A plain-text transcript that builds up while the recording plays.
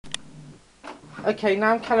Okay,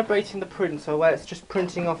 now I'm calibrating the printer where it's just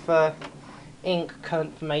printing off ink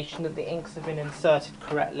confirmation that the inks have been inserted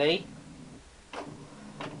correctly.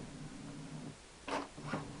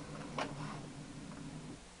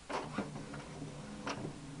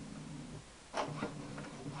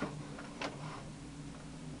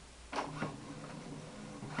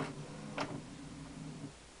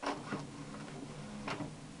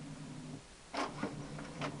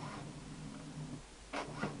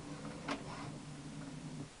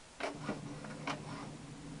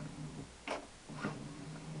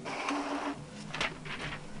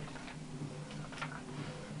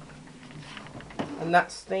 And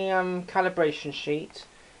that's the calibration sheet.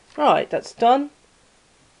 Right, that's done.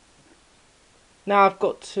 Now I've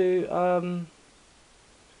got to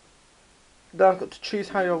choose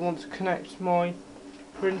how I want to connect my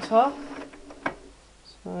printer.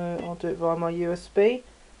 So I'll do it via my USB.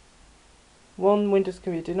 One Windows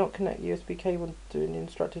computer, do not connect USB cable during the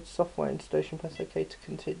instructed software installation. Press OK to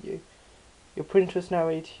continue. Your printer is now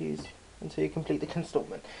ready to use until you complete the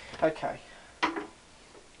installment. Okay.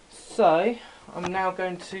 So I'm now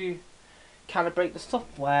going to calibrate the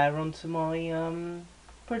software onto my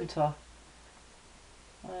printer.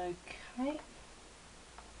 Okay.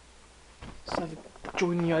 So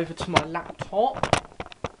joining you over to my laptop.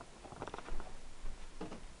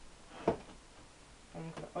 I'm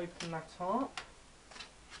going to open that up.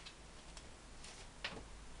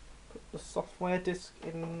 Put the software disk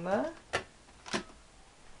in there.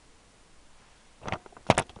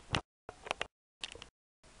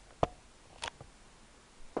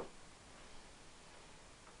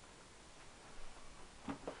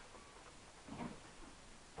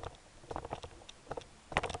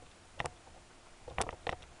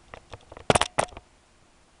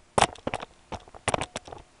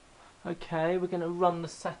 Okay, we're going to run the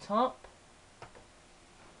setup.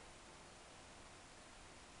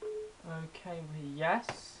 Okay,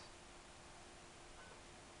 yes.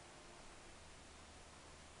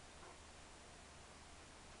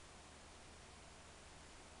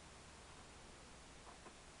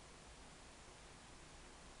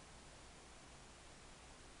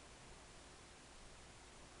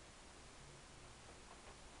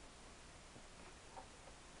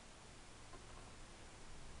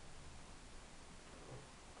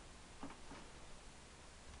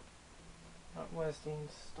 Right, where's the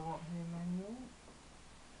start here manual?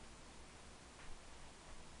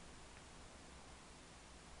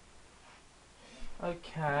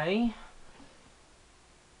 Okay.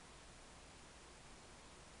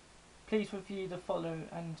 Please review the following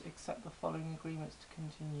and accept the following agreements to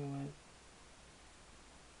continue with.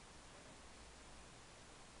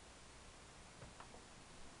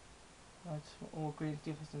 Right, all agreements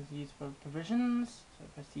differences used for provisions. So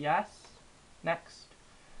press yes. Next.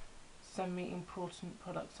 Send me important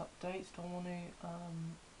products updates. Do I want to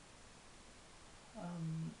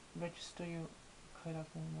register your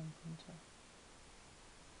Kodak Printer?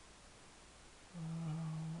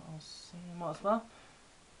 I'll see. Might as well.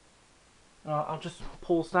 I'll just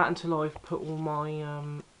pause that until I've put all my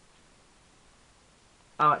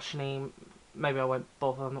oh, actually, maybe I won't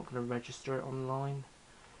bother. I'm not going to register it online.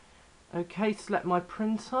 Okay, select my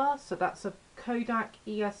printer. So that's a Kodak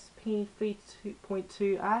ESP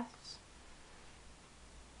 3.2S.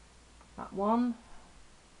 That one.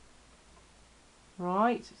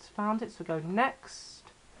 Right, it's found it, so go next.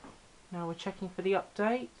 Now we're checking for the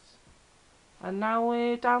updates. And now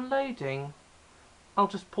we're downloading. I'll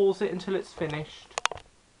just pause it until it's finished.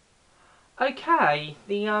 Okay,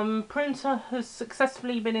 the printer has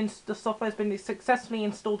successfully been the software has been successfully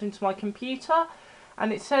installed into my computer,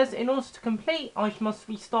 and it says in order to complete I must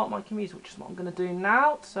restart my computer, which is what I'm going to do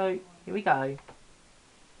now. So here we go.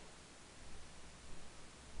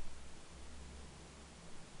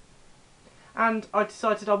 And I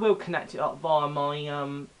decided I will connect it up via my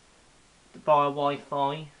via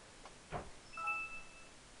Wi-Fi.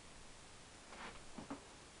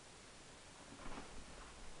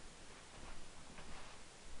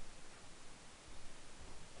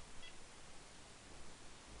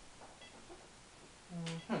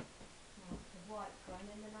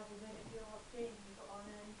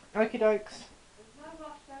 Okie dokes. There's no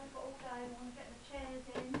rush, though, we've got all day. We want to get the chairs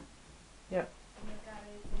in. Yep. And the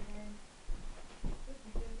galleries, and then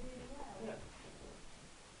we can do really well. Yep.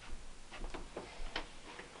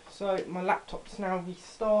 So my laptop's now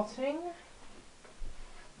restarting.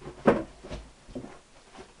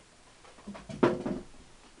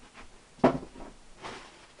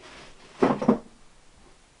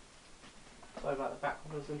 Sorry about the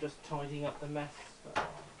backwards, I'm just tidying up the mess that's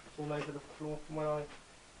all over the floor from when I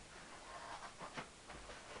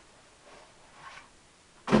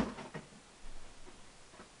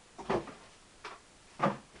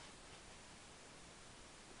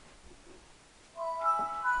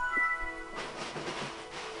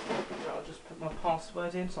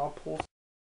password in, so I'll pause.